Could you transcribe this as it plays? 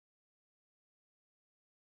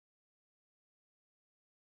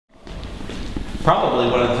Probably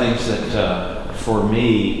one of the things that, for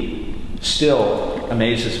me, still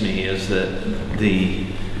amazes me is that the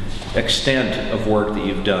extent of work that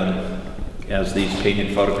you've done as these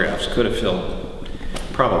painted photographs could have filled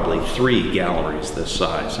probably 3 galleries this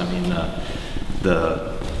size. I mean,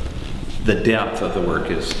 the depth of the work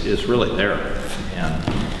is really there.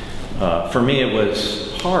 And for me, it was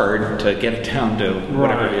hard to get it down to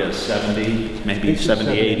whatever it is, 70, maybe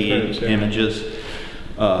 70, 80 images.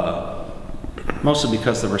 Mostly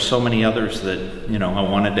because there were so many others that, you know, I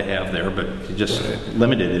wanted to have there, but just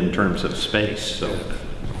limited in terms of space. So,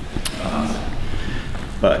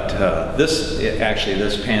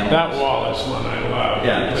 this panel. That wall is one I love.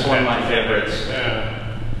 Yeah, it's one of my favorites.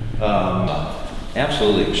 Yeah.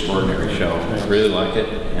 Absolutely extraordinary show. I really like it,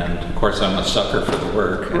 and of course I'm a sucker for the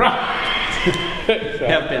work. Right.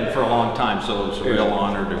 Have been for a long time, so it's a real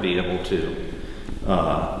honor to be able to,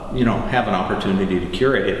 you know, have an opportunity to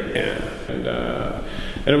curate it. Yeah, and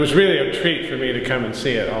it was really a treat for me to come and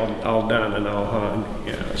see it all done and all hung.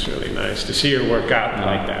 Yeah, it's really nice to see your work out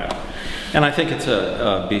like that. And I think it's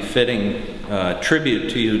a befitting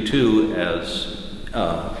tribute to you too, as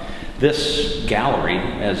this gallery,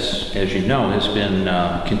 as you know, has been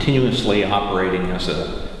continuously operating as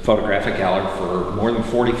a photographic gallery for more than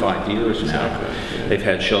 45 years now. Yeah. They've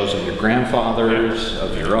had shows of your grandfathers,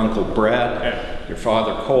 of your Uncle Brett, your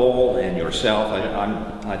father Cole, and yourself.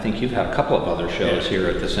 I think you've had a couple of other shows here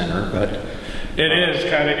at the center, but it is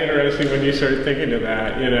kind of interesting when you start thinking of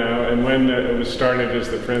that, you know, and when it was started as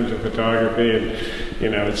the Friends of Photography, and you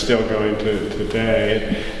know, it's still going to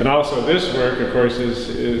today. And also this work, of course,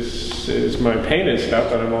 is my painted stuff,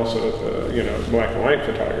 but I'm also, you know, black and white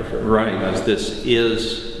photographer. Right, as this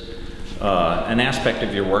is an aspect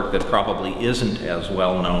of your work that probably isn't as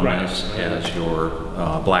well known as your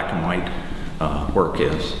black and white work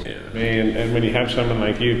is. Yeah. And when you have someone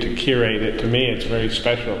like you to curate it, to me it's very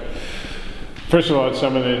special. First of all, it's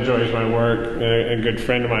someone that enjoys my work, a good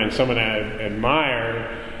friend of mine, someone I admire.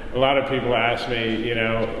 A lot of people ask me, you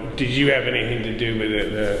know, did you have anything to do with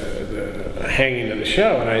the hanging of the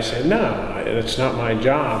show? And I said, no, it's not my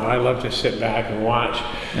job. I love to sit back and watch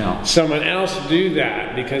someone else do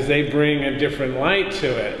that, because they bring a different light to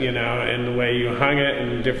it, you know, and the way you hung it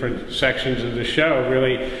in different sections of the show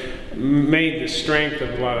really made the strength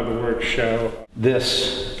of a lot of the work show.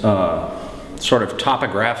 This sort of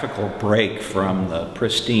topographical break from the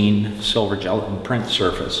pristine silver gelatin print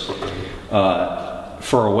surface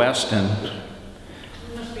for a Weston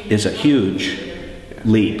is a huge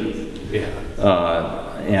leap.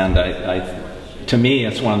 And to me,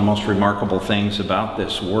 it's one of the most remarkable things about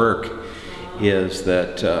this work is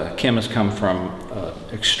that Kim has come from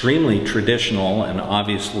extremely traditional and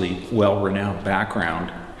obviously well-renowned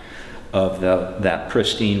background of that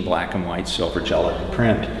pristine black and white silver gelatin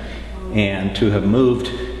print. And to have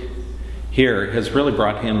moved here has really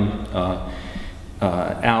brought him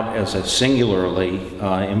out as a singularly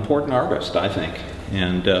important artist, I think.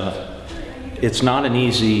 And it's not an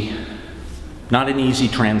easy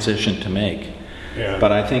transition to make. Yeah.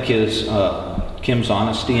 But I think Kim's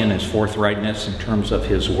honesty and his forthrightness in terms of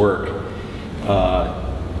his work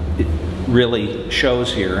it really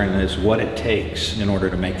shows here and is what it takes in order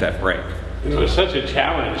to make that break. It was such a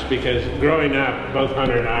challenge because growing up, both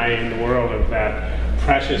Hunter and I, in the world of that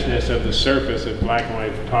preciousness of the surface of black and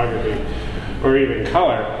white photography, or even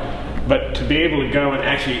color, but to be able to go and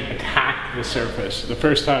actually attack the surface. The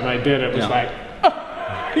first time I did it was like,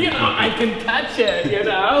 oh, you know, I can touch it, you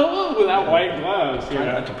know, without white gloves. You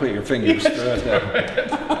know? Not to put your fingers through it.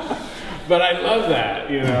 But I love that,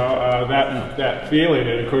 you know, that feeling,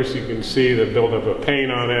 and of course you can see the buildup of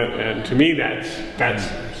paint on it, and to me that's a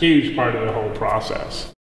huge part of the whole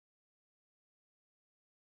process.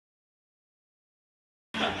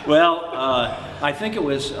 Well, I think it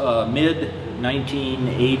was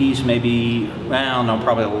mid-1980s, maybe, well, no,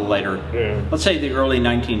 probably a little later. Yeah. Let's say the early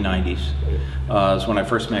 1990s is when I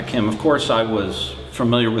first met Kim. Of course, I was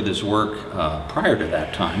familiar with his work prior to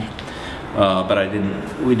that time. But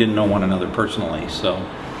we didn't know one another personally. So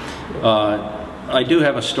I do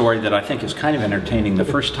have a story that I think is kind of entertaining. The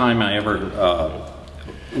first time I ever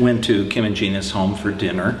went to Kim and Gina's home for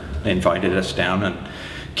dinner, they invited us down, and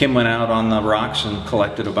Kim went out on the rocks and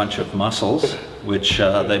collected a bunch of mussels, which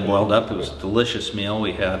they boiled up. It was a delicious meal.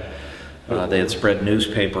 We had they had spread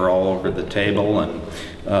newspaper all over the table and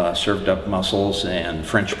served up mussels and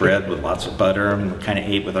French bread with lots of butter, and we kind of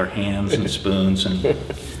ate with our hands and spoons, and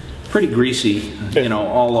pretty greasy, you know,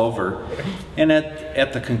 all over. And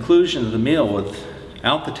at the conclusion of the meal,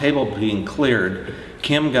 without the table being cleared,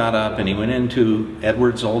 Kim got up and he went into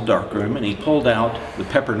Edward's old darkroom and he pulled out the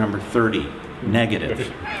pepper number 30,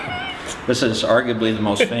 negative. This is arguably the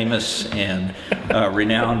most famous and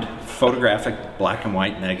renowned photographic black and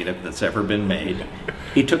white negative that's ever been made.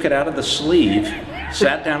 He took it out of the sleeve,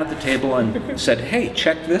 sat down at the table and said, "Hey,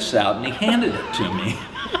 check this out," and he handed it to me.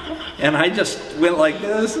 And I just went like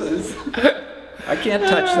this. I can't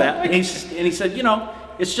touch that. And he said, "You know,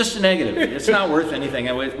 it's just a negative. It's not worth anything,"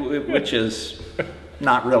 which is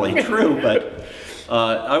not really true, but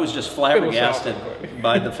I was just flabbergasted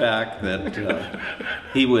by the fact that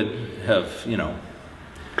he would have, you know,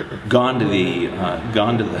 gone to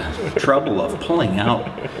the trouble of pulling out,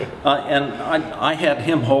 and I had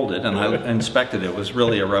him hold it, and I inspected it. It was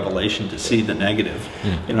really a revelation to see the negative.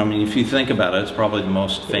 You know, I mean, if you think about it, it's probably the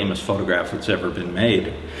most famous photograph that's ever been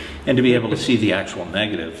made, and to be able to see the actual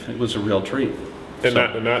negative, it was a real treat. And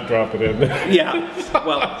not drop it in there. Yeah,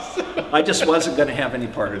 well, I just wasn't going to have any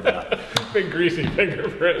part of that. Big greasy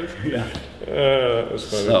fingerprints. Yeah. That was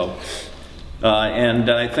funny. So, and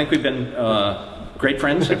I think we've been great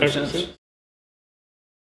friends ever since.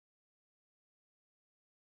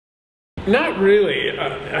 Not really.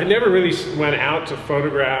 I never really went out to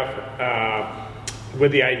photograph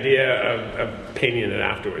with the idea of painting it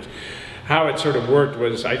afterwards. How it sort of worked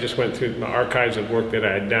was I just went through the archives of work that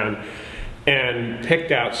I had done and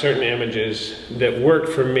picked out certain images that worked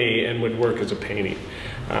for me and would work as a painting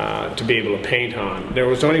to be able to paint on. There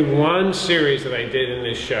was only one series that I did in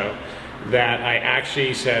this show that I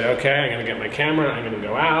actually said, okay, I'm going to get my camera, I'm going to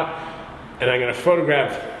go out, and I'm going to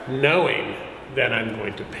photograph knowing that I'm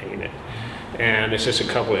going to paint it. And it's just a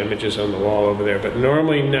couple of images on the wall over there, but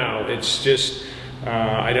normally no, it's just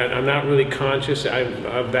I'm not really conscious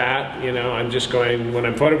of that, you know. I'm just going, when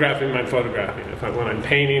I'm photographing, I'm photographing. When I'm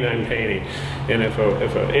painting, I'm painting. And if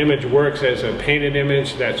an image works as a painted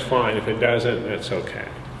image, that's fine. If it doesn't, that's okay.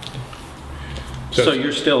 So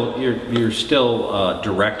you're still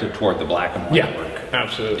directed toward the black and white work.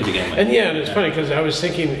 Absolutely. To begin with. And yeah, and it's funny because I was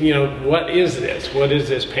thinking, you know, what is this? What is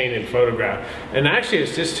this painted photograph? And actually,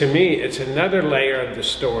 it's just, to me, it's another layer of the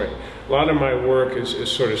story. A lot of my work is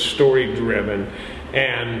sort of story driven,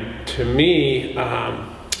 and to me,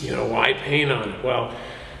 you know, why paint on it? Well,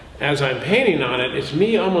 as I'm painting on it, it's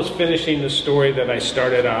me almost finishing the story that I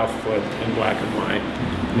started off with in black and white.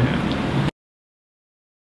 Yeah.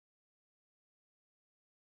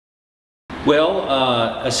 Well,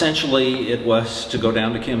 essentially it was to go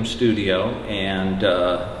down to Kim's studio and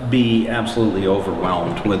be absolutely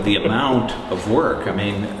overwhelmed with the amount of work. I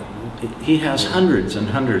mean, he has hundreds and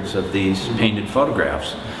hundreds of these painted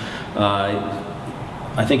photographs.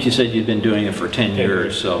 I think you said you'd been doing it for 10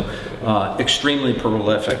 years, so extremely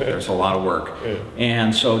prolific. There's a lot of work.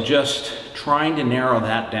 And so just trying to narrow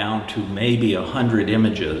that down to maybe 100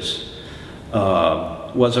 images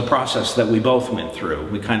was a process that we both went through.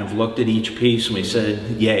 We kind of looked at each piece and we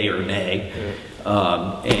said yay or nay,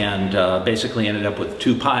 and basically ended up with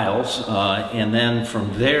 2 piles. And then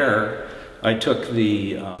from there, I took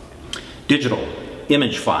the digital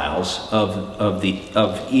image files of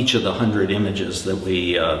each of the 100 images that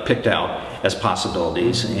we picked out as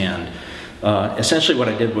possibilities, and essentially what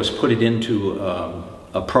I did was put it into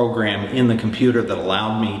a program in the computer that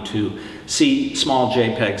allowed me to see small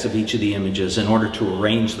JPEGs of each of the images in order to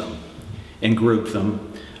arrange them and group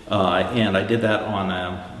them. And I did that on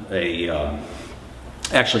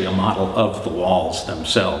actually a model of the walls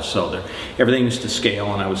themselves. So everything is to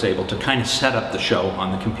scale, and I was able to kind of set up the show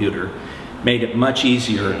on the computer. Made it much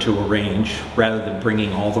easier to arrange rather than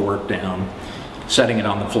bringing all the work down, setting it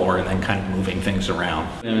on the floor, and then kind of moving things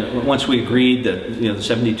around. And once we agreed that, you know, the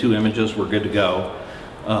 72 images were good to go,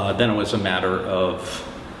 then it was a matter of,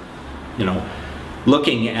 you know,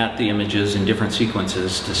 looking at the images in different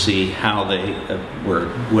sequences to see how they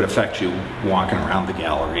would affect you walking around the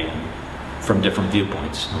gallery and from different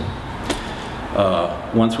viewpoints.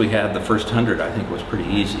 Once we had the first 100, I think it was pretty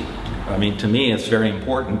easy. I mean, to me, it's very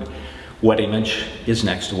important what image is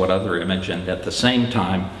next to what other image, and at the same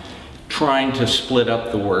time trying to split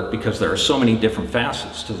up the work because there are so many different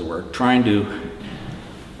facets to the work, trying to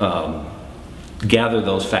gather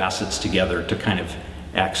those facets together to kind of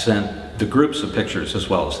accent the groups of pictures as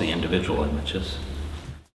well as the individual images.